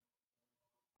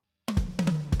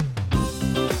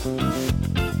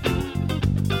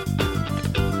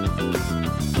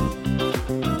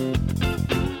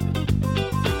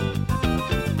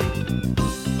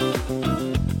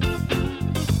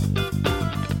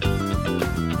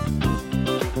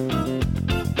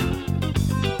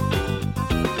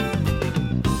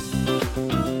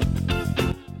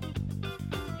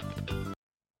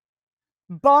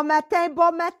Bon matin,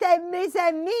 mes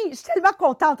amis! Je suis tellement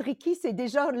contente. Ricky s'est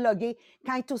déjà logué.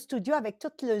 Quand il est au studio avec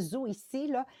tout le zoo ici,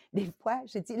 là, des fois,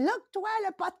 j'ai dit, log-toi,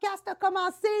 le podcast a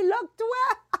commencé,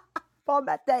 log-toi! Bon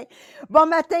matin. Bon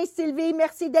matin, Sylvie.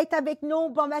 Merci d'être avec nous.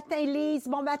 Bon matin, Lise.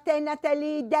 Bon matin,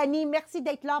 Nathalie. Dani, merci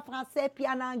d'être là en français puis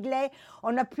en anglais.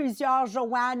 On a plusieurs.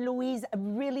 Joanne, Louise,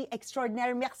 really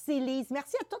extraordinaire. Merci, Lise.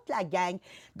 Merci à toute la gang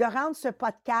de rendre ce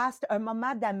podcast un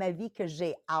moment dans ma vie que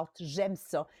j'ai hâte. J'aime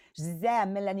ça. Je disais à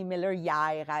Mélanie Miller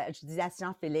hier, je disais à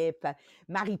Jean-Philippe,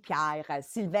 Marie-Pierre,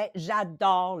 Sylvain,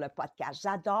 j'adore le podcast.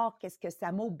 J'adore qu'est-ce que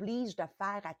ça m'oblige de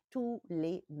faire à tous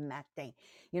les matins.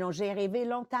 J'ai rêvé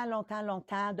longtemps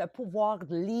de pouvoir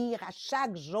lire à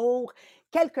chaque jour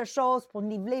quelque chose pour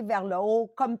niveler vers le haut,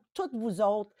 comme toutes vous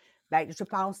autres. Bien, je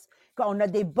pense qu'on a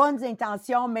des bonnes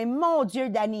intentions, mais mon Dieu,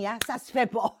 Dani, hein, ça se fait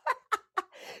pas.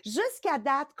 Jusqu'à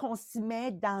date qu'on s'y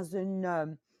met dans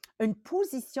une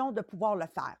position de pouvoir le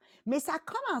faire. Mais ça a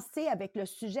commencé avec le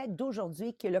sujet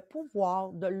d'aujourd'hui qui est le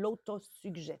pouvoir de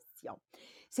l'autosuggestion.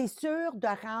 C'est sûr de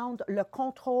rendre le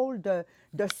contrôle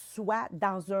de soi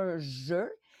dans un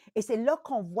jeu. Et c'est là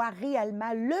qu'on voit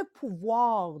réellement le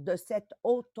pouvoir de cette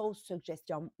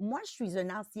autosuggestion. Moi, je suis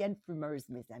une ancienne fumeuse,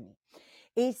 mes amis.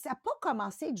 Et ça n'a pas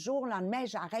commencé du jour au lendemain,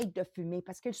 j'arrête de fumer.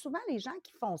 Parce que souvent, les gens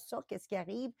qui font ça, qu'est-ce qui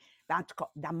arrive? Ben, en tout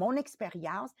cas, dans mon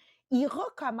expérience, ils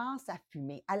recommencent à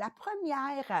fumer. À la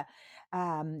première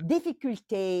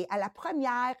difficulté, à la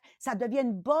première, ça devient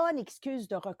une bonne excuse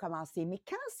de recommencer. Mais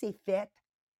quand c'est fait,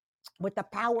 with the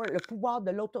power, le pouvoir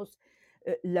de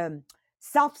le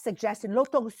self-suggestion,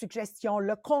 l'autosuggestion,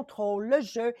 le contrôle, le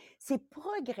jeu, c'est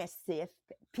progressif.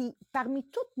 Puis parmi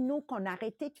toutes nous qu'on a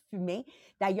arrêté de fumer,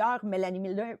 d'ailleurs, Mélanie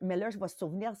Miller va se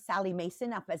souvenir, Sally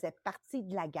Mason en faisait partie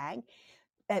de la gang,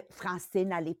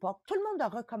 Francine à l'époque, tout le monde a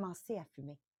recommencé à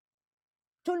fumer.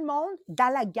 Tout le monde,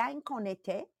 dans la gang qu'on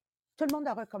était, tout le monde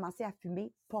a recommencé à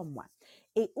fumer, pas moi.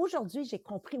 Et aujourd'hui, j'ai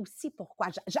compris aussi pourquoi.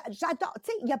 J'adore,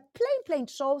 tu sais, il y a plein de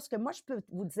choses que moi, je peux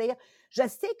vous dire. Je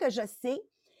sais que je sais,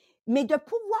 mais de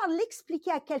pouvoir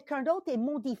l'expliquer à quelqu'un d'autre est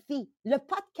mon défi. Le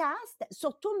podcast,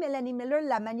 surtout Mélanie Miller,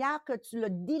 la manière que tu l'as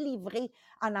délivré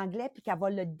en anglais puis qu'elle va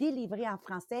le délivrer en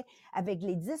français avec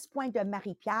les 10 points de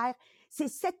Marie-Pierre, c'est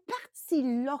cette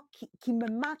partie-là qui me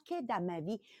manquait dans ma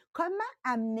vie. Comment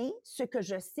amener ce que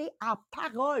je sais en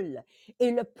parole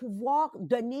et le pouvoir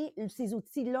donner ces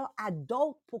outils-là à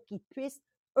d'autres pour qu'ils puissent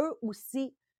eux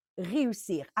aussi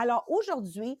réussir. Alors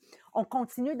aujourd'hui, on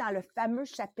continue dans le fameux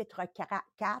chapitre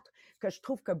 4 que je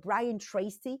trouve que Brian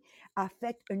Tracy a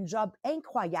fait un job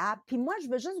incroyable. Puis moi, je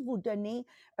veux juste vous donner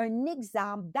un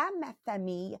exemple dans ma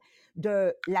famille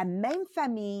de la même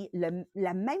famille,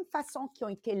 la même façon qu'ils ont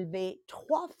été élevés,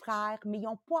 3 frères, mais ils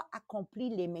n'ont pas accompli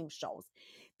les mêmes choses.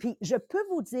 Puis je peux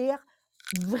vous dire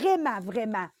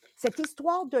vraiment, cette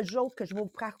histoire de Joe que je vais vous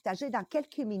partager dans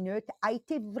quelques minutes a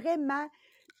été vraiment.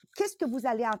 Qu'est-ce que vous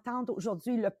allez entendre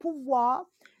aujourd'hui? Le pouvoir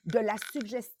de la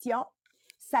suggestion,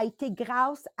 ça a été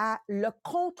grâce à le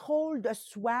contrôle de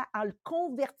soi en le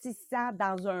convertissant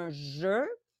dans un jeu,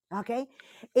 OK?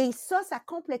 Et ça a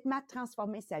complètement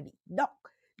transformé sa vie. Donc,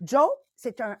 Joe,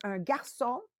 c'est un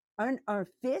garçon, un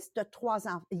fils de 3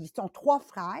 enfants. Ils sont 3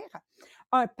 frères.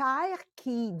 Un père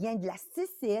qui vient de la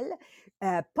Sicile,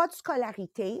 pas de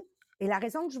scolarité. Et la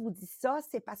raison que je vous dis ça,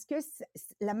 c'est parce que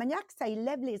la manière que ça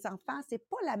élève les enfants, c'est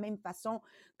pas la même façon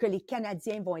que les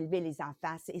Canadiens vont élever les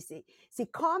enfants. C'est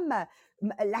comme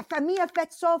la famille a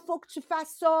fait ça, faut que tu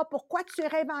fasses ça, pourquoi tu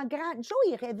rêves en grand? Joe,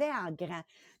 il rêvait en grand.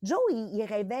 Joe, il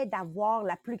rêvait d'avoir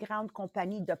la plus grande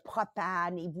compagnie de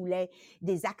propane, il voulait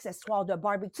des accessoires de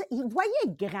barbecue, il voyait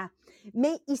grand,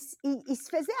 mais il se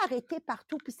faisait arrêter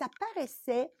partout, puis ça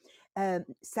paraissait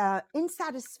sa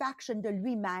insatisfaction de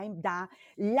lui-même dans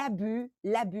l'abus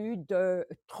de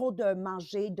trop de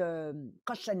manger de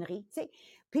cochonneries. Tu sais,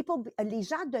 les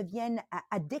gens deviennent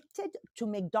addicted to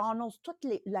McDonald's, toute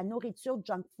la nourriture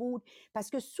junk food, parce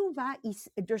que souvent,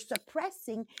 they're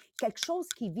suppressing quelque chose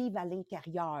qu'ils vivent à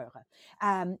l'intérieur.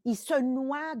 Ils se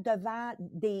noient devant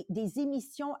des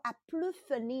émissions à plus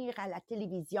finir à la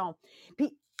télévision.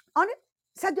 Puis,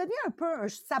 ça devient un peu un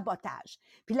sabotage.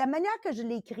 Puis la manière que je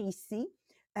l'ai écrit ici,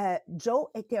 Joe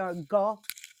était un gars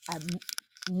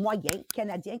moyen,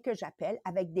 canadien que j'appelle,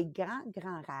 avec des grands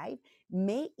rêves,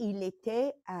 mais il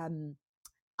était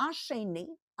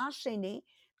enchaîné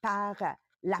par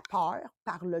la peur,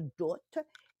 par le doute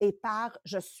et par «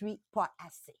 je suis pas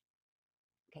assez ».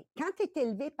 Okay. Quand tu es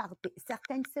élevé par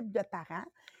certains types de parents,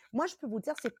 moi, je peux vous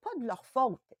dire, c'est pas de leur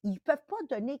faute. Ils peuvent pas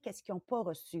donner qu'est-ce qu'ils n'ont pas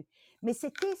reçu. Mais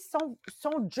c'était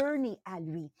son journey à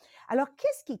lui. Alors,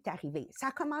 qu'est-ce qui est arrivé? Ça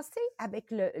a commencé avec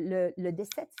le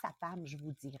décès de sa femme, je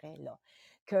vous dirais, là,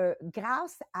 que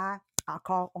grâce à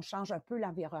encore, on change un peu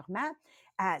l'environnement,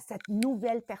 cette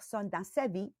nouvelle personne dans sa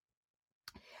vie,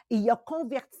 il a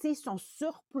converti son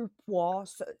surpoids,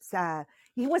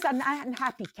 he was an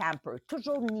unhappy camper,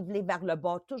 toujours nivelé vers le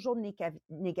bas, toujours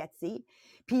négatif,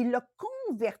 puis il l'a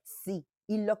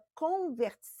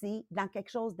converti dans quelque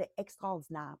chose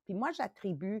d'extraordinaire. Puis moi,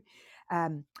 j'attribue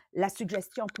la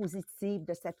suggestion positive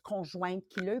de cette conjointe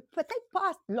qu'il a eu, peut-être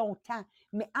pas longtemps,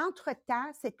 mais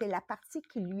entre-temps, c'était la partie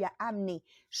qui lui a amené.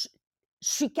 Je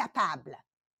suis capable.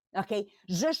 OK?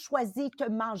 Je choisis de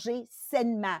manger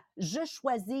sainement. Je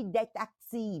choisis d'être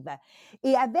active.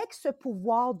 Et avec ce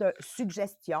pouvoir de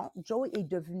suggestion, Joe est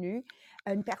devenu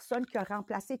une personne qui a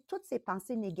remplacé toutes ses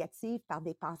pensées négatives par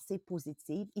des pensées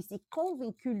positives. Il s'est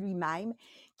convaincu lui-même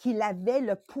qu'il avait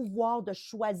le pouvoir de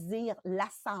choisir la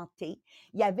santé.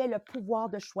 Il avait le pouvoir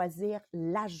de choisir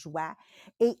la joie.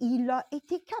 Et il a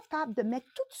été capable de mettre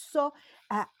tout ça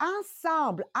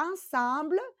ensemble,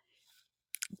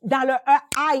 dans le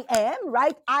I am,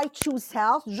 right? I choose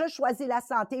health. Je choisis la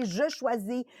santé.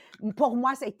 Pour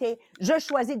moi, c'était, je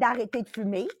choisis d'arrêter de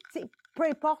fumer. Tu sais, peu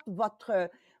importe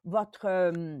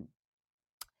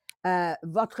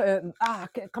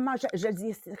comment je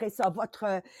dirais ça,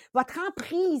 votre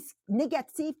emprise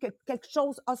négative que quelque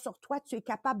chose a sur toi, tu es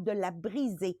capable de la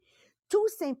briser. Tout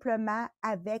simplement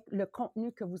avec le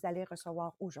contenu que vous allez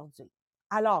recevoir aujourd'hui.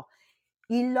 Alors,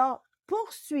 il a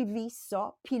poursuivi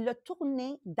ça, puis il l'a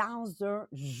tourné dans un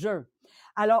jeu.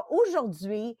 Alors,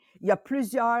 aujourd'hui, il y a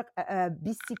plusieurs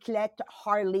bicyclettes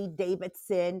Harley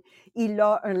Davidson, il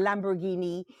a un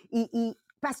Lamborghini,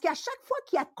 parce qu'à chaque fois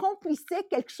qu'il accomplissait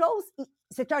quelque chose,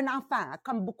 c'est un enfant, hein,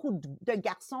 comme beaucoup de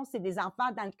garçons, c'est des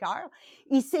enfants dans le cœur.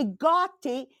 Il s'est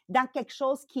gâté dans quelque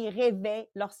chose qu'il rêvait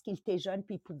lorsqu'il était jeune,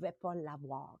 puis il ne pouvait pas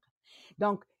l'avoir.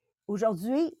 Donc,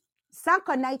 aujourd'hui, sans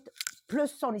connaître plus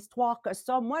son histoire que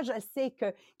ça, moi, je sais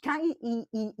que quand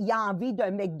il a envie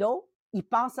d'un McDo, il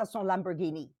pense à son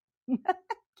Lamborghini.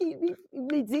 Il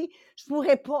me dit, je ne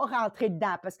pourrais pas rentrer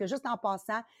dedans parce que juste en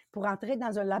passant, pour rentrer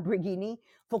dans un Lamborghini,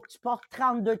 il faut que tu portes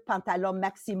 32 de pantalons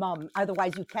maximum.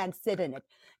 Otherwise, you can't sit in it.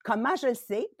 Comment je le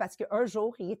sais? Parce qu'un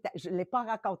jour, je ne l'ai pas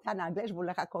raconté en anglais, je vous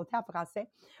le racontais en français.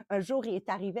 Un jour, il est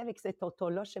arrivé avec cette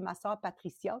auto-là chez ma soeur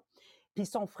Patricia. Puis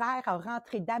son frère a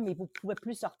rentré dedans, mais vous ne pouvez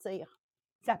plus sortir.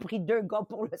 Ça a pris 2 gars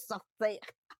pour le sortir.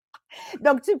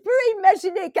 Donc, tu peux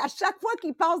imaginer qu'à chaque fois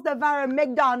qu'il passe devant un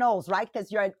McDonald's, right? Because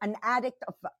you're an addict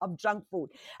of junk food.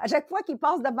 À chaque fois qu'il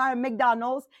passe devant un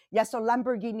McDonald's, il y a son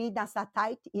Lamborghini dans sa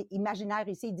tête imaginaire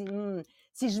ici. Il dit,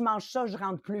 si je mange ça, je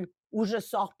rentre plus ou je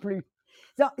sors plus.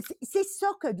 Donc, c'est ça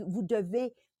que vous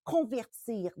devez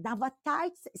convertir. Dans votre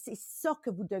tête, c'est ça que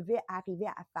vous devez arriver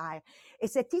à faire. Et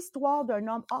cette histoire d'un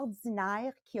homme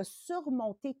ordinaire qui a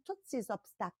surmonté tous ces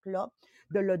obstacles-là,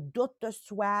 de le doute de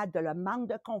soi, de le manque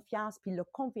de confiance, puis l'a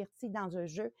converti dans un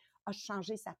jeu, a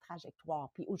changé sa trajectoire.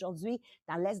 Puis aujourd'hui,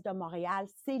 dans l'Est de Montréal,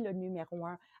 c'est le numéro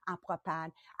 1 en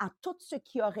propane. En tout ce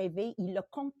qu'il a rêvé, il l'a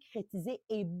concrétisé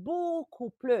et beaucoup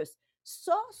plus.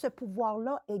 Ça, ce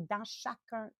pouvoir-là est dans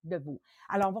chacun de vous.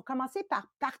 Alors, on va commencer par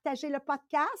partager le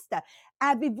podcast.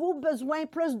 Avez-vous besoin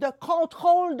plus de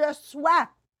contrôle de soi?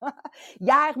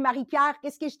 Hier, Marie-Pierre,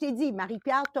 qu'est-ce que je t'ai dit?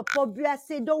 Marie-Pierre, tu n'as pas bu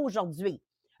assez d'eau aujourd'hui.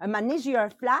 Un moment donné, j'ai eu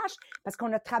un flash parce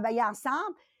qu'on a travaillé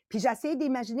ensemble, puis j'ai essayé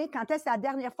d'imaginer quand est-ce la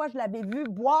dernière fois que je l'avais vu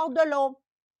boire de l'eau.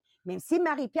 Même si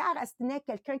Marie-Pierre astinait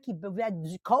quelqu'un qui buvait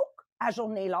du coke à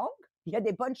journée longue, il y a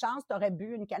des bonnes chances que tu aurais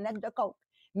bu une canette de coke,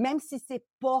 même si ce n'est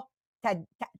pas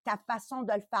ta façon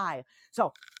de le faire.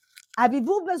 So,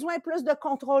 avez-vous besoin plus de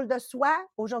contrôle de soi?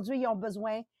 Aujourd'hui, ils ont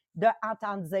besoin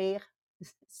d'entendre dire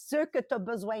ceux que tu as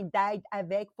besoin d'aide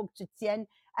avec, il faut que tu tiennes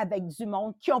avec du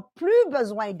monde qui n'ont plus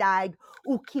besoin d'aide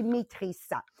ou qui maîtrisent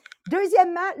ça.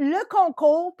 Deuxièmement, le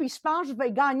concours, puis je pense que je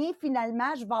vais gagner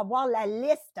finalement, je vais avoir la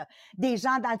liste des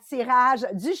gens dans le tirage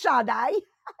du chandail,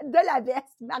 de la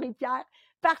veste. Marie-Pierre,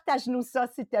 partage-nous ça,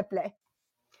 s'il te plaît.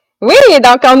 Oui,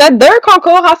 donc on a 2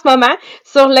 concours en ce moment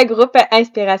sur le groupe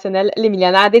inspirationnel Les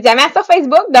Millionnaires des Diamants sur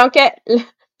Facebook. Donc,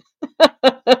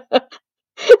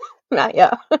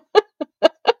 Maria.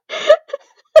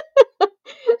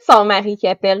 Son mari qui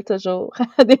appelle toujours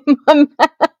à des moments.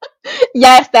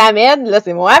 Hier, c'était Ahmed, là,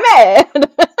 c'est Mohamed.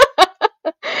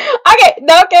 OK,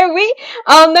 donc oui,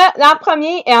 on a en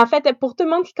premier, et en fait, pour tout le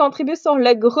monde qui contribue sur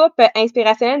le groupe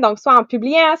inspirationnel, donc soit en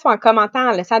publiant, soit en commentant,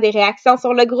 en laissant des réactions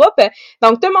sur le groupe.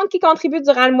 Donc, tout le monde qui contribue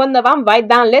durant le mois de novembre va être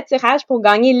dans le tirage pour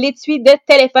gagner l'étui de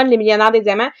téléphone Les Millionnaires des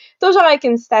Diamants, toujours avec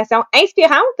une citation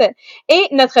inspirante. Et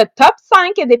notre top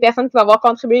 5 des personnes qui vont avoir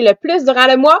contribué le plus durant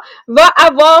le mois va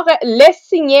avoir le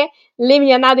signet Les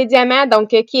Millionnaires des Diamants, donc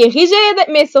qui est rigide,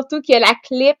 mais surtout qui a la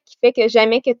clip qui fait que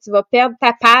jamais que tu vas perdre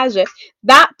ta page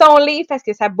dans ton livre parce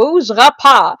que ça bougera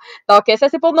pas. Donc, ça,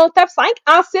 c'est pour nos top 5.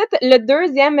 Ensuite, le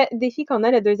deuxième défi qu'on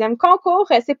a, le deuxième concours,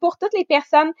 c'est pour toutes les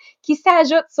personnes qui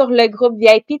s'ajoutent sur le groupe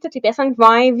VIP, toutes les personnes qui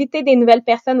vont inviter des nouvelles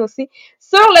personnes aussi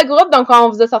sur le groupe. Donc, on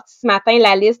vous a sorti ce matin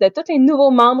la liste de tous les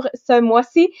nouveaux membres ce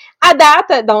mois-ci à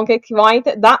date, donc qui vont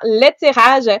être dans le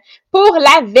tirage pour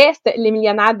la veste Les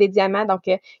Millionnaires des Diamants. Donc,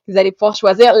 vous allez pouvoir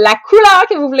choisir la couleur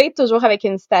que vous voulez, toujours avec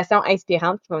une citation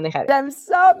inspirante qui va venir avec. J'aime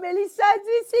ça, Mélissa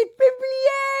dit c'est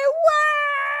publié!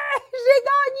 Ouais! J'ai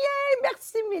gagné!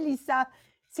 Merci, Mélissa.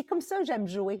 C'est comme ça que j'aime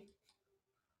jouer.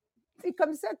 C'est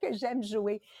comme ça que j'aime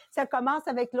jouer. Ça commence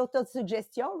avec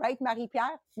l'autosuggestion, right,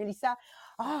 Marie-Pierre, Mélissa?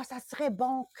 Ah, ça serait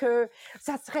bon que,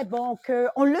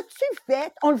 on l'a-tu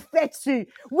fait? On le fait-tu?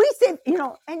 Oui, c'est,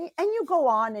 and you go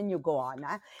on and you go on,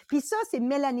 hein? Puis ça, c'est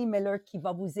Mélanie Miller qui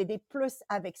va vous aider plus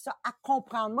avec ça, à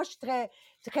comprendre. Moi, je suis très,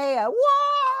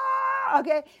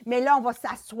 OK? Mais là, on va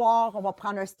s'asseoir, on va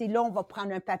prendre un stylo, on va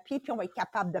prendre un papier, puis on va être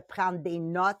capable de prendre des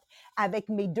notes avec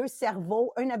mes deux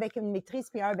cerveaux, un avec une maîtrise,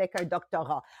 puis un avec un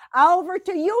doctorat. Over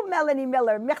to you, Melanie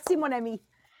Miller. Merci, mon amie.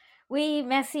 Oui,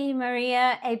 merci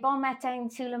Maria et bon matin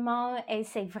tout le monde et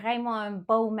c'est vraiment un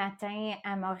beau matin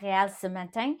à Montréal ce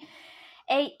matin.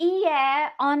 Et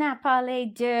hier, on a parlé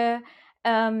de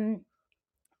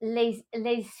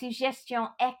les suggestions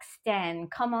externes,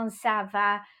 comment ça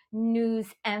va nous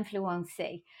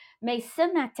influencer. Mais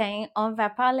ce matin, on va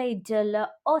parler de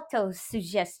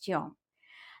l'autosuggestion.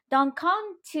 Donc, quand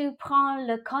tu prends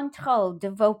le contrôle de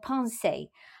vos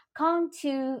pensées, quand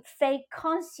tu fais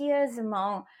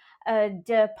conscieusement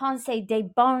de penser des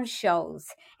bonnes choses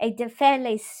et de faire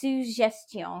les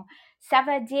suggestions, ça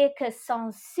veut dire que son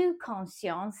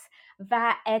sous-conscience va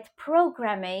être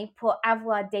programmé pour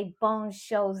avoir des bonnes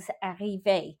choses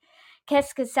arriver.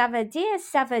 Qu'est-ce que ça veut dire?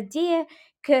 Ça veut dire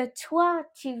que toi,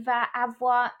 tu vas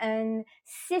avoir un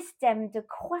système de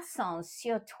croissance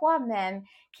sur toi-même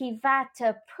qui va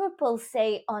te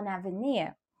propulser en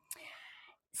avenir.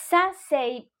 Ça,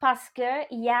 c'est parce qu'il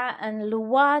y a une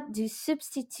loi de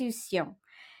substitution.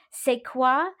 C'est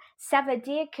quoi? Ça veut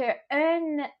dire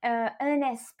qu'un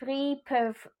esprit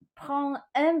peut prendre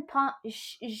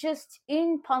juste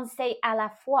une pensée à la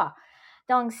fois.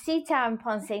 Donc, si tu as une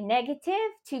pensée négative,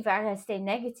 tu vas rester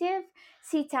négative.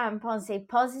 Si tu as une pensée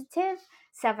positive,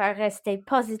 ça va rester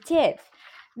positive.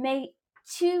 Mais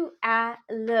tu as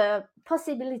la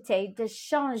possibilité de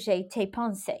changer tes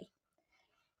pensées.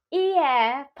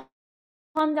 Hier,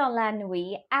 pendant la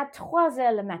nuit, à 3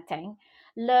 heures le matin,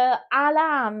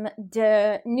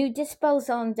 nous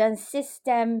disposons d'un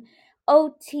système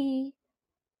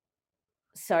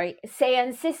c'est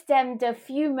un système de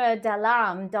fumeur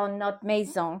d'alarme dans notre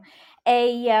maison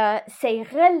et c'est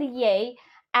relié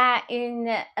à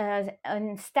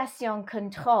une station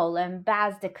contrôle, une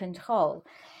base de contrôle.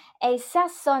 Et ça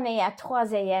sonnait à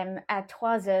 3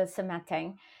 heures ce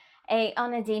matin. Et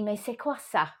on a dit, mais c'est quoi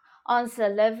ça? On se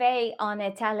levait, on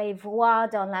est allé voir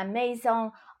dans la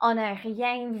maison, on n'a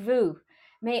rien vu.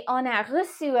 Mais on a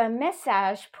reçu un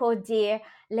message pour dire,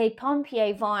 les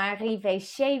pompiers vont arriver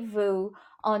chez vous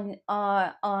en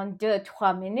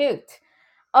 2-3 minutes.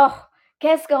 Oh,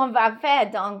 qu'est-ce qu'on va faire?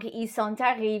 Donc, ils sont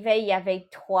arrivés, il y avait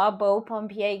 3 beaux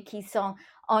pompiers qui sont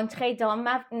entrés dans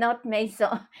notre maison.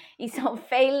 Ils ont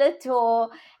fait le tour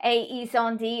et ils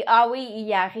ont dit, ah oui, il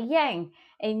n'y a rien.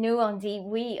 Et nous, on dit,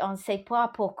 oui, on ne sait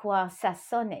pas pourquoi ça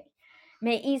sonnait.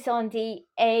 Mais ils ont dit,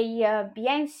 et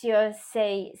bien sûr,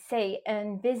 c'est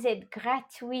une visite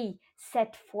gratuite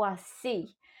cette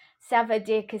fois-ci. Ça veut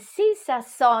dire que si ça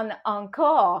sonne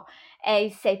encore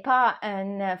et c'est pas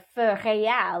un feu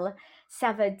réel,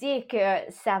 ça veut dire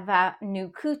que ça va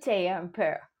nous coûter un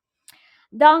peu.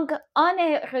 Donc, on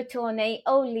est retourné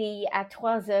au lit à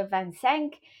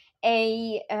 3h25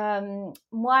 et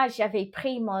moi, j'avais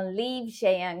pris mon livre,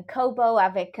 j'ai un Kobo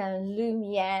avec une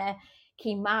lumière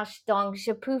qui marche, donc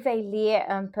je pouvais lire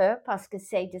un peu parce que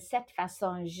c'est de cette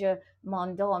façon que je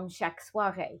m'endorme chaque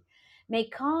soirée. Mais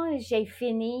quand j'ai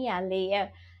fini à lire,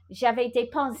 j'avais des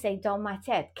pensées dans ma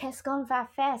tête. Qu'est-ce qu'on va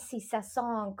faire si ça sent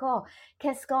encore?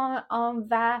 Qu'est-ce qu'on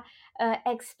va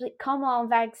comment on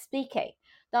va expliquer?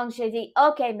 Donc, j'ai dit,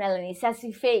 OK, Mélanie, ça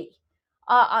suffit.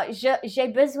 J'ai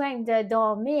besoin de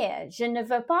dormir. Je ne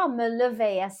veux pas me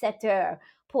lever à 7 heures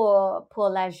pour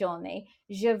la journée.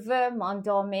 Je veux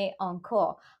m'endormir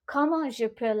encore. Comment je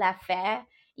peux la faire?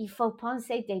 Il faut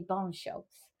penser des bonnes choses.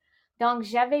 Donc,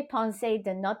 j'avais pensé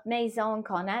de notre maison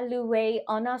qu'on a louée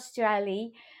en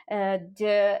Australie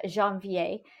de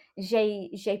janvier.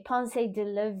 J'ai pensé de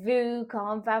la vue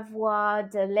qu'on va voir,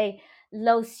 de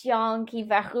lotion qui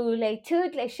va rouler,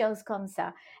 toutes les choses comme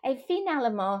ça. Et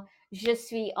finalement, je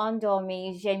suis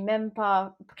endormie. J'ai même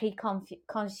pas pris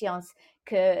conscience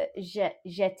que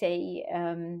j'étais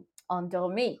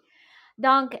endormie.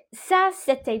 Donc, ça,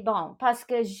 c'était bon parce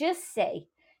que je sais,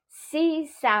 si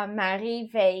ça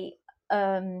m'arrivait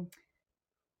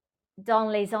dans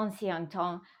les anciens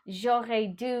temps, j'aurais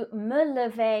dû me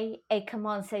lever et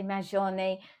commencer ma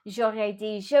journée. J'aurais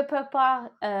dit, je peux pas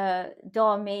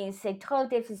dormir, c'est trop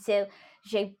difficile,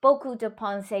 j'ai beaucoup de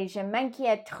pensées, je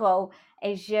m'inquiète trop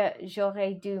et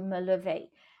j'aurais dû me lever.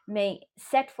 Mais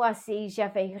cette fois-ci,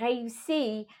 j'avais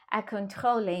réussi à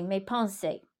contrôler mes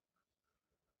pensées.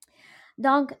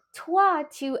 Donc, toi,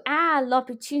 tu as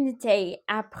l'opportunité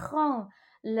à prendre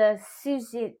le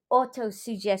sujet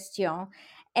autosuggestion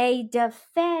et de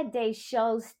faire des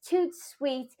choses tout de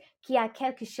suite qu'il y a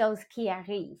quelque chose qui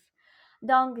arrive.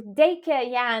 Donc, dès qu'il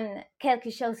y a quelque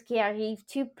chose qui arrive,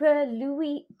 tu peux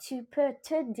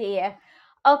te dire,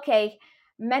 OK,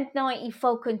 maintenant il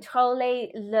faut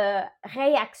contrôler la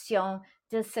réaction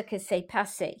de ce que s'est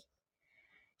passé.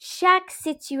 Chaque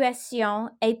situation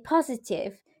est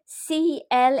positive si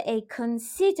elle est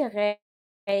considérée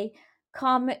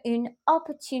comme une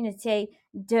opportunité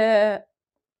de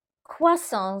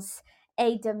croissance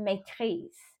et de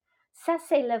maîtrise. Ça,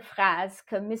 c'est la phrase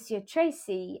que M.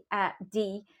 Tracy a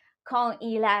dit quand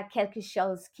il a quelque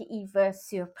chose qu'il veut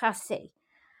surpasser.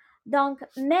 Donc,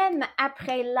 même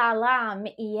après l'alarme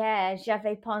hier,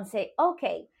 j'avais pensé, OK,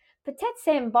 peut-être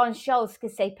c'est une bonne chose que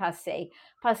c'est passé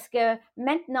parce que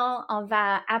maintenant, on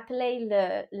va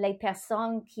appeler les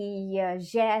personnes qui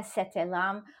gèrent cette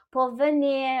alarme pour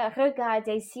venir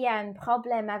regarder s'il y a un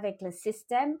problème avec le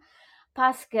système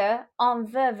parce que on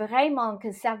veut vraiment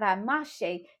que ça va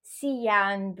marcher s'il y a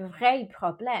un vrai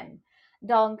problème.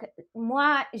 Donc,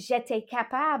 moi, j'étais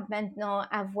capable maintenant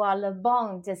d'avoir le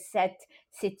bon de cette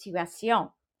situation.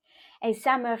 Et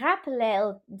ça me rappelait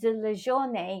de la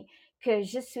journée que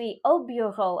je suis au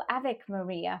bureau avec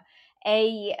Maria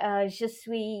et je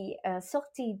suis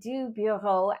sortie du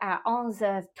bureau à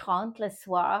 11h30 le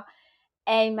soir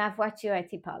et ma voiture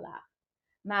n'était pas là.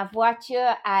 Ma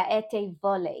voiture a été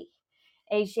volée.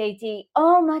 Et j'ai dit,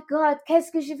 oh my God,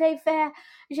 qu'est-ce que je vais faire?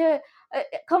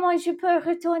 Comment je peux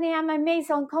retourner à ma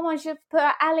maison? Comment je peux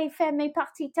aller faire mes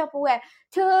parties Tupperware?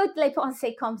 Toutes les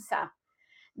pensées comme ça.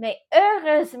 Mais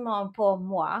heureusement pour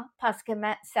moi, parce que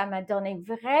ça m'a donné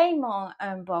vraiment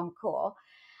un bon cours,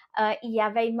 il y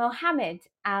avait Mohamed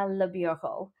à le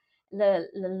bureau,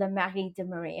 le mari de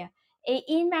Maria. Et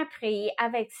il m'a pris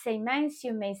avec ses mains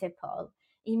sur mes épaules.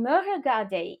 Il me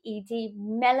regardait, il dit,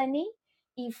 Mélanie,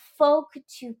 il faut que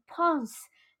tu penses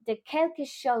de quelque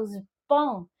chose de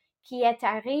bon qui est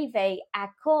arrivé à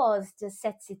cause de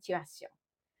cette situation.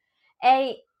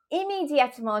 Et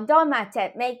immédiatement dans ma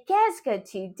tête, mais qu'est-ce que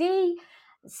tu dis?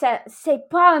 C'est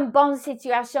pas une bonne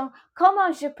situation.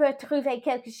 Comment je peux trouver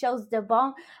quelque chose de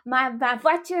bon? Ma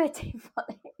voiture était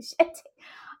volée. J'étais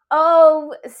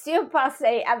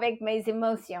surpassée avec mes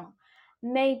émotions.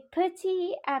 Mais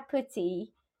petit à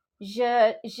petit,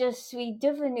 je suis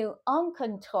devenue en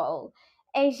contrôle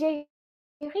et j'ai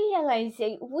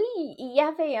réalisé, oui, il y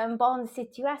avait une bonne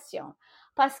situation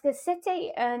parce que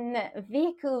c'était un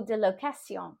véhicule de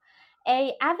location.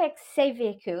 Et avec ces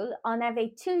véhicules, on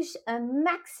avait tous un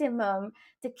maximum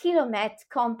de kilomètres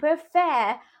qu'on peut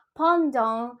faire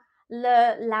pendant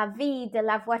la vie de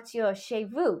la voiture chez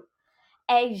vous.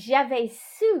 Et j'avais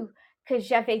su que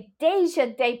j'avais déjà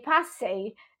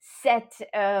dépassé 7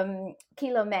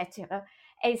 kilomètres.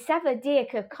 Et ça veut dire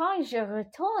que quand je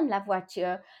retourne la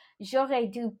voiture, j'aurais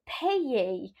dû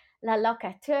payer la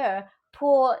locateur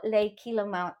pour les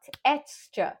kilomètres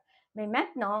extra. Mais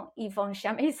maintenant, ils vont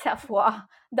jamais savoir.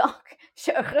 Donc,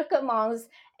 je recommence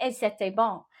et c'était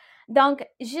bon. Donc,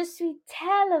 je suis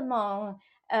tellement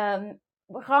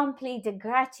remplie de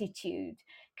gratitude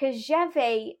que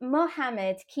j'avais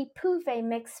Mohamed qui pouvait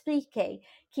m'expliquer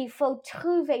qu'il faut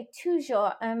trouver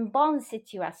toujours une bonne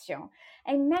situation.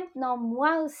 Et maintenant,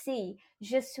 moi aussi,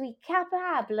 je suis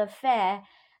capable de le faire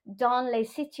dans les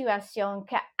situations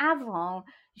qu'avant,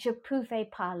 je ne pouvais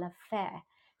pas le faire.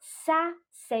 Ça,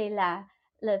 c'est là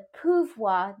le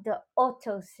pouvoir de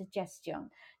autosuggestion,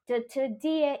 de te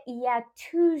dire il y a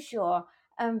toujours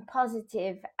un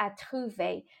positif à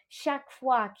trouver chaque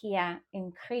fois qu'il y a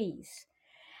une crise.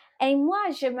 Et moi,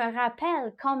 je me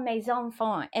rappelle quand mes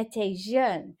enfants étaient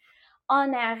jeunes,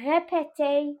 on a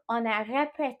répété,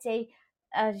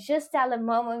 juste à le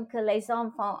moment que les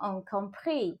enfants ont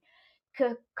compris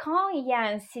que quand il y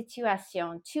a une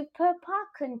situation, tu peux pas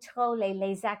contrôler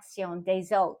les actions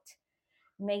des autres,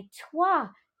 mais toi,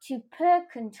 tu peux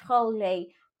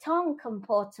contrôler ton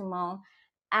comportement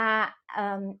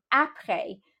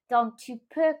après. Donc, tu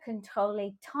peux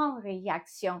contrôler ton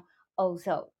réaction aux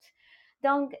autres.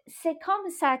 Donc, c'est comme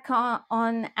ça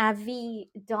qu'on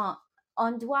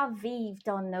doit vivre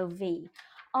dans nos vies.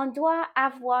 On doit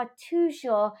avoir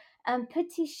toujours une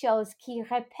petite chose qui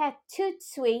répète tout de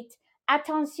suite,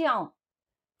 attention,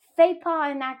 fais pas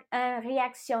une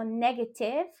réaction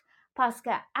négative parce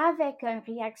qu'avec une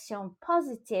réaction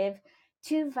positive,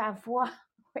 tu vas voir,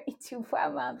 oui, tu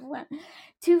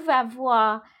vas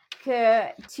voir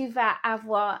que tu vas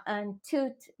avoir une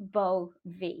toute belle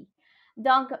vie.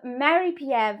 Donc,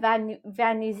 Marie-Pierre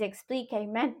va nous expliquer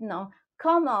maintenant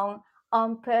comment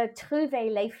on peut trouver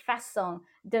les façons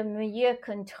de mieux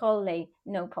contrôler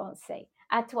nos pensées.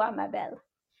 À toi, ma belle.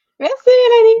 Merci,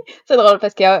 Mélanie! C'est drôle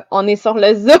parce qu'on est sur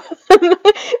le Zoom.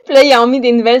 Puis là, ils ont mis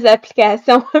des nouvelles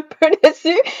applications un peu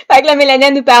dessus. Fait que là, Mélanie,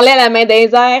 elle nous parlait à la main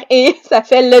des airs et ça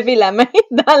fait lever la main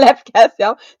dans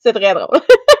l'application. C'est très drôle.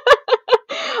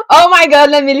 Oh my god,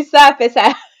 là, Mélissa a fait sa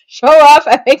show-off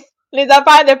avec les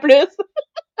affaires de plus.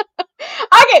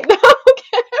 OK, donc,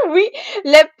 oui,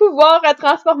 le pouvoir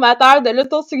transformateur de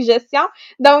l'autosuggestion.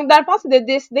 Donc, dans le fond, c'est de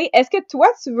décider, est-ce que toi,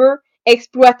 tu veux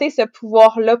exploiter ce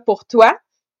pouvoir-là pour toi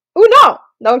ou non?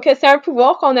 Donc, c'est un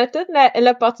pouvoir qu'on a toute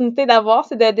l'opportunité d'avoir,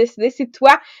 c'est de décider si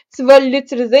toi, tu vas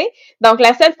l'utiliser. Donc,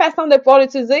 la seule façon de pouvoir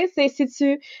l'utiliser, c'est si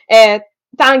tu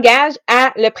t'engages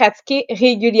à le pratiquer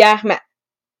régulièrement.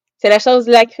 C'est la chose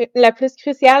la plus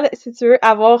cruciale si tu veux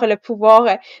avoir le pouvoir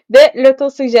de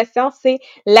l'autosuggestion, c'est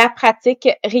la pratique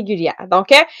régulière. Donc,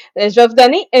 je vais vous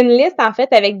donner une liste, en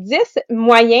fait, avec 10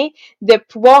 moyens de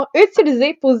pouvoir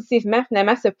utiliser positivement,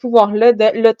 finalement, ce pouvoir-là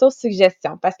de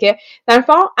l'autosuggestion. Parce que, dans le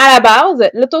fond, à la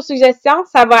base, l'autosuggestion,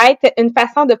 ça va être une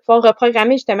façon de pouvoir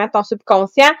reprogrammer justement ton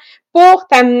subconscient pour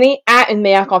t'amener à une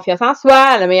meilleure confiance en soi,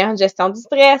 à la meilleure gestion du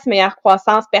stress, meilleure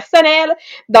croissance personnelle.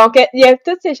 Donc, il y a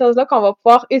toutes ces choses-là qu'on va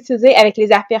pouvoir utiliser avec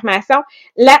les affirmations,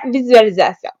 la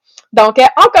visualisation. Donc,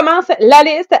 on commence la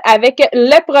liste avec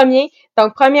le premier.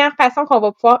 Donc, première façon qu'on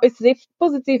va pouvoir utiliser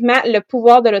positivement le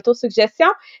pouvoir de l'autosuggestion,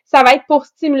 ça va être pour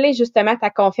stimuler justement ta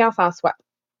confiance en soi.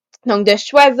 Donc, de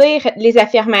choisir les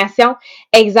affirmations.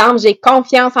 Exemple, j'ai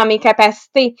confiance en mes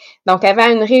capacités. Donc, avant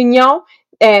une réunion,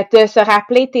 de se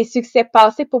rappeler tes succès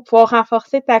passés pour pouvoir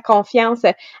renforcer ta confiance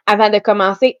avant de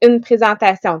commencer une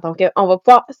présentation. Donc, on va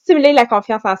pouvoir stimuler la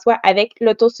confiance en soi avec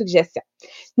l'autosuggestion.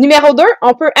 Numéro 2,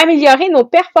 on peut améliorer nos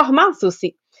performances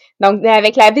aussi. Donc,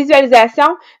 avec la visualisation,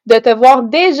 de te voir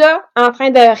déjà en train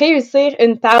de réussir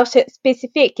une tâche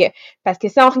spécifique. Parce que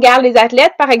si on regarde les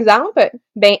athlètes, par exemple,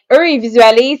 ben eux, ils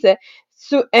visualisent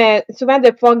souvent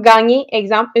de pouvoir gagner,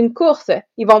 exemple, une course.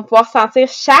 Ils vont pouvoir sentir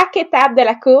chaque étape de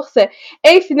la course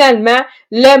et finalement,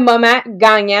 le moment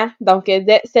gagnant donc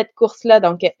de cette course-là.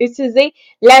 Donc, utiliser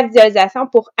la visualisation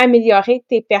pour améliorer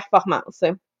tes performances.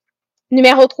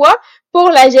 Numéro 3, pour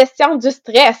la gestion du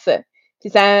stress. Puis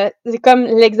ça, c'est comme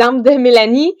l'exemple de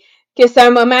Mélanie, que c'est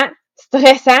un moment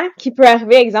stressant qui peut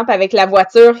arriver, exemple, avec la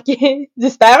voiture qui est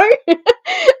disparue,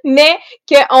 mais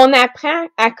qu'on apprend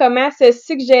à comment se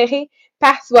suggérer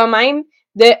par soi-même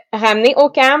de ramener au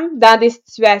calme dans des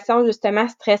situations justement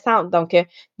stressantes. Donc,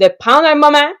 de prendre un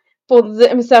moment pour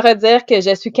se redire que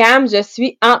je suis calme, je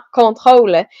suis en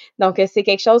contrôle. Donc, c'est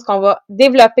quelque chose qu'on va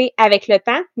développer avec le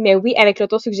temps, mais oui, avec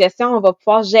l'autosuggestion, on va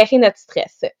pouvoir gérer notre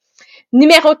stress.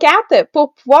 Numéro 4,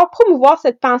 pour pouvoir promouvoir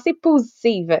cette pensée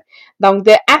positive. Donc,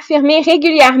 de affirmer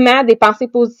régulièrement des pensées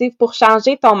positives pour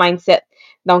changer ton mindset.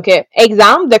 Donc,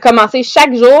 exemple, de commencer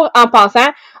chaque jour en pensant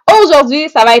 « Aujourd'hui,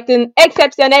 ça va être une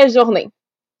exceptionnelle journée ».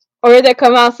 Au lieu de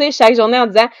commencer chaque journée en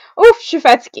disant « Ouf, je suis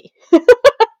fatiguée ».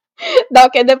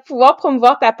 Donc, de pouvoir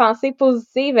promouvoir ta pensée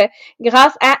positive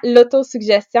grâce à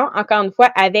l'autosuggestion, encore une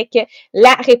fois, avec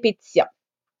la répétition.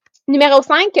 Numéro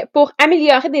 5, pour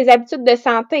améliorer des habitudes de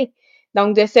santé.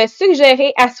 Donc, de se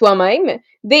suggérer à soi-même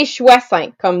des choix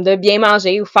sains, comme de bien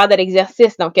manger ou faire de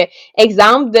l'exercice. Donc,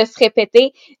 exemple, de se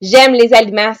répéter « J'aime les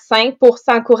aliments sains » pour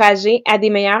s'encourager à des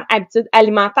meilleures habitudes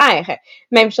alimentaires.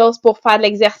 Même chose pour faire de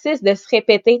l'exercice, de se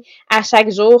répéter à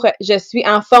chaque jour « Je suis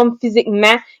en forme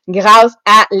physiquement grâce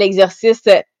à l'exercice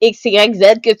X, Y,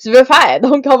 Z que tu veux faire. »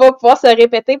 Donc, on va pouvoir se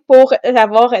répéter pour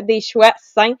avoir des choix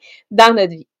sains dans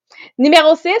notre vie.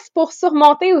 Numéro 6, pour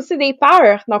surmonter aussi des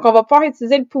peurs. Donc, on va pouvoir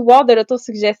utiliser le pouvoir de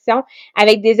l'autosuggestion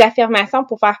avec des affirmations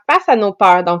pour faire face à nos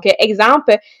peurs. Donc,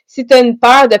 exemple, si tu as une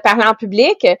peur de parler en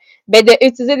public, ben de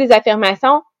utiliser des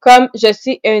affirmations comme « Je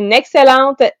suis une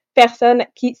excellente personne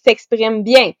qui s'exprime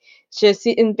bien. Je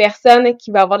suis une personne qui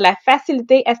va avoir de la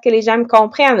facilité à ce que les gens me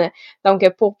comprennent. » Donc,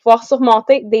 pour pouvoir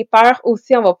surmonter des peurs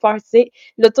aussi, on va pouvoir utiliser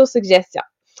l'autosuggestion.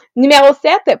 Numéro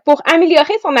 7, pour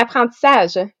améliorer son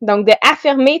apprentissage. Donc, de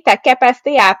affirmer ta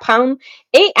capacité à apprendre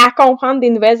et à comprendre des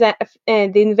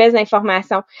nouvelles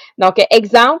informations. Donc,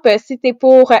 exemple, si tu es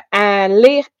pour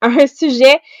lire un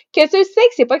sujet que tu sais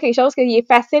que c'est pas quelque chose qui est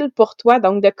facile pour toi,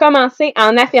 donc de commencer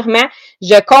en affirmant «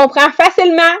 Je comprends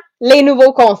facilement les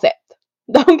nouveaux concepts ».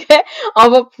 Donc, on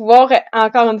va pouvoir,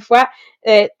 encore une fois,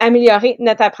 améliorer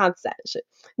notre apprentissage.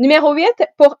 Numéro 8,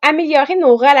 pour améliorer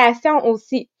nos relations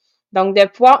aussi. Donc, de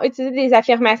pouvoir utiliser des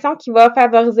affirmations qui vont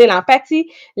favoriser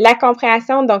l'empathie, la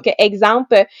compréhension. Donc,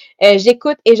 exemple,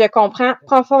 j'écoute et je comprends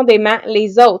profondément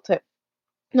les autres.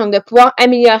 Donc, de pouvoir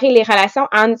améliorer les relations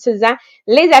en utilisant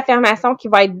les affirmations qui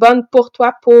vont être bonnes pour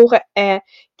toi pour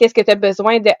qu'est-ce que tu as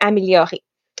besoin d'améliorer.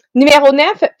 Numéro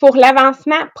 9, pour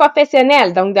l'avancement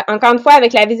professionnel. Donc, encore une fois,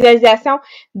 avec la visualisation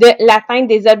de l'atteinte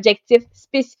des objectifs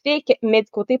spécifiques, mais du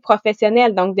côté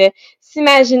professionnel. Donc, de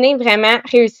s'imaginer vraiment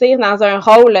réussir dans un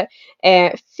rôle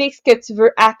fixe que tu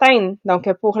veux atteindre. Donc,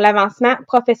 pour l'avancement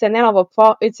professionnel, on va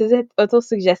pouvoir utiliser cette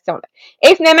autosuggestion-là.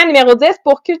 Et finalement, numéro 10,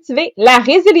 pour cultiver la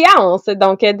résilience.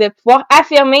 Donc, de pouvoir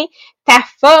affirmer ta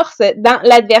force dans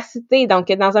l'adversité. Donc,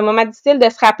 dans un moment difficile, de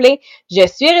se rappeler, je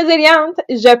suis résiliente,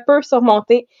 je peux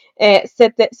surmonter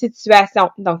cette situation.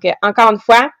 Donc, encore une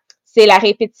fois, c'est la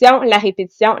répétition, la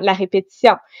répétition, la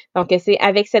répétition. Donc, c'est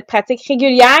avec cette pratique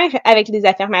régulière, avec les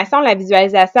affirmations, la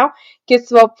visualisation, que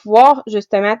tu vas pouvoir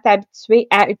justement t'habituer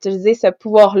à utiliser ce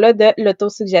pouvoir-là de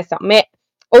l'autosuggestion. Mais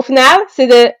au final,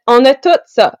 on a tout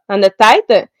ça dans notre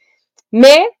tête,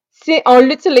 mais si on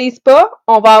l'utilise pas,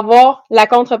 on va avoir la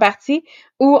contrepartie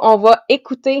où on va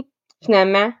écouter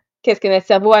finalement qu'est-ce que notre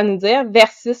cerveau a à nous dire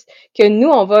versus que nous,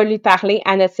 on va lui parler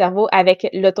à notre cerveau avec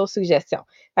l'autosuggestion.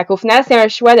 Fait qu'au final, c'est un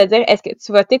choix de dire est-ce que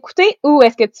tu vas t'écouter ou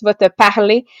est-ce que tu vas te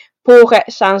parler pour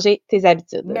changer tes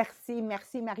habitudes.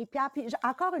 Merci Marie-Pierre. Puis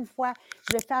encore une fois,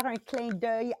 je vais faire un clin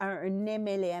d'œil à un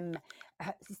MLM.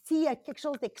 S'il y a quelque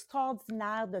chose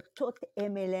d'extraordinaire de tout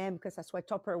MLM, que ce soit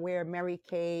Tupperware, Mary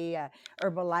Kay,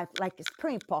 Herbalife, peu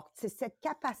importe, c'est cette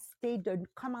capacité de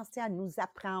commencer à nous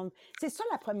apprendre. C'est ça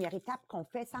la première étape qu'on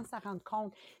fait sans s'en rendre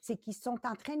compte, c'est qu'ils sont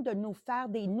en train de nous faire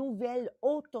des nouvelles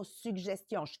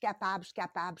autosuggestions. Je suis capable, je suis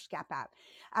capable, je suis capable.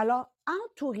 Alors,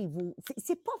 entourez-vous.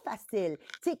 C'est pas facile.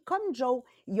 Tu sais, comme Joe,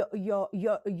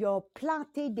 il a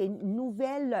planté des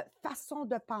nouvelles façons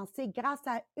de penser grâce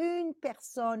à une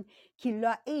personne qui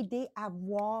l'a aidé à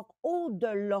voir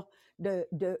au-delà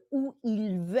de où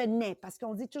il venait. Parce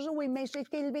qu'on dit toujours, oui, mais j'ai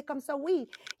été élevé comme ça. Oui,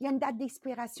 il y a une date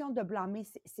d'expiration de blâmer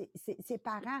ses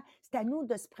parents. C'est à nous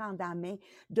de se prendre en main.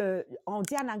 On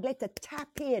dit en anglais, to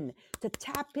tap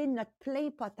in notre plein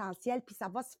potentiel, puis ça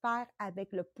va se faire avec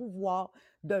le pouvoir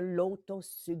de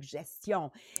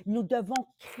l'autosuggestion. Nous devons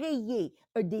créer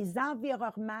des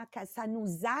environnements que ça nous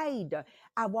aide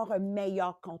à avoir un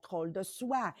meilleur contrôle de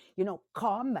soi.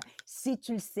 Comme si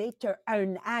tu le sais, tu es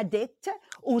un addict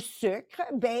au sucre,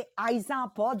 ben, aille-en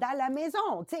pas dans la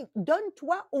maison. Tu sais,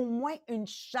 donne-toi au moins une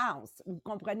chance. Vous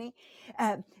comprenez?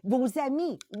 Vos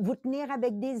amis, vous tenir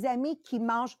avec des amis qui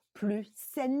mangent plus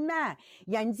sainement.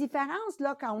 Il y a une différence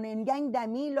là quand on est une gang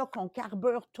d'amis là qu'on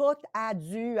carbure toutes à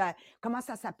comment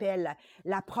ça s'appelle,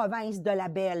 la province de la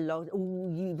Belle là, où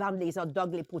ils vendent les hot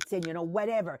dogs, les poutines,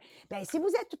 whatever. Ben si vous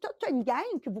êtes toute une gang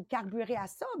que vous carburez à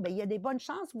ça, ben il y a des bonnes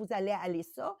chances que vous allez aller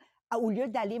ça au lieu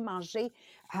d'aller manger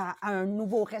à un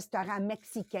nouveau restaurant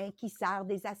mexicain qui sert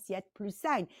des assiettes plus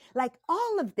saines. Like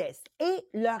all of this. Et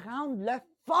le rendre le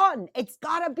fun. It's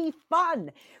gotta be fun.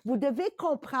 Vous devez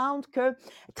comprendre que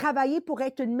travailler pour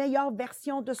être une meilleure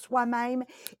version de soi-même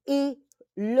est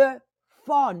le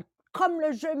fun. Comme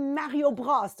le jeu Mario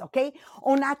Bros, OK?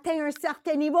 On atteint un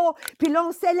certain niveau, puis là,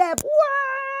 on célèbre. Ouais!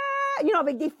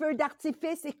 Avec des feux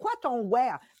d'artifice. C'est quoi ton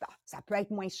wear? Ben, ça peut être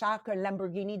moins cher qu'un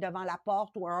Lamborghini devant la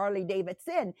porte ou un Harley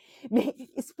Davidson, mais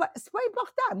c'est pas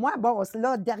important. Moi, bon,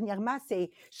 là, dernièrement,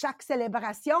 c'est chaque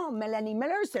célébration, Melanie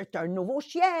Miller, c'est un nouveau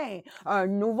chien, un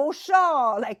nouveau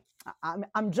chat. Like,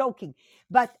 I'm joking.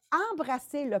 But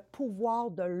embrassez le pouvoir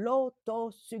de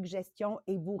l'autosuggestion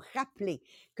et vous rappelez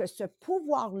que ce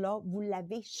pouvoir-là, vous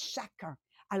l'avez chacun.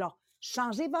 Alors,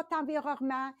 changez votre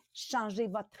environnement, changez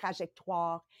votre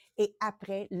trajectoire et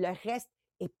après, le reste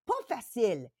est pas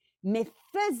facile, mais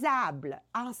faisable.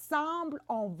 Ensemble,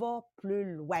 on va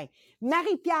plus loin.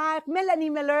 Marie-Pierre, Melanie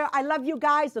Miller, I love you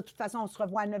guys. De toute façon, on se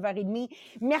revoit à 9h30.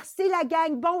 Merci la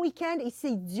gang, bon week-end et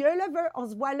si Dieu le veut, on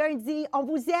se voit lundi. On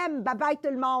vous aime. Bye bye tout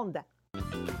le monde.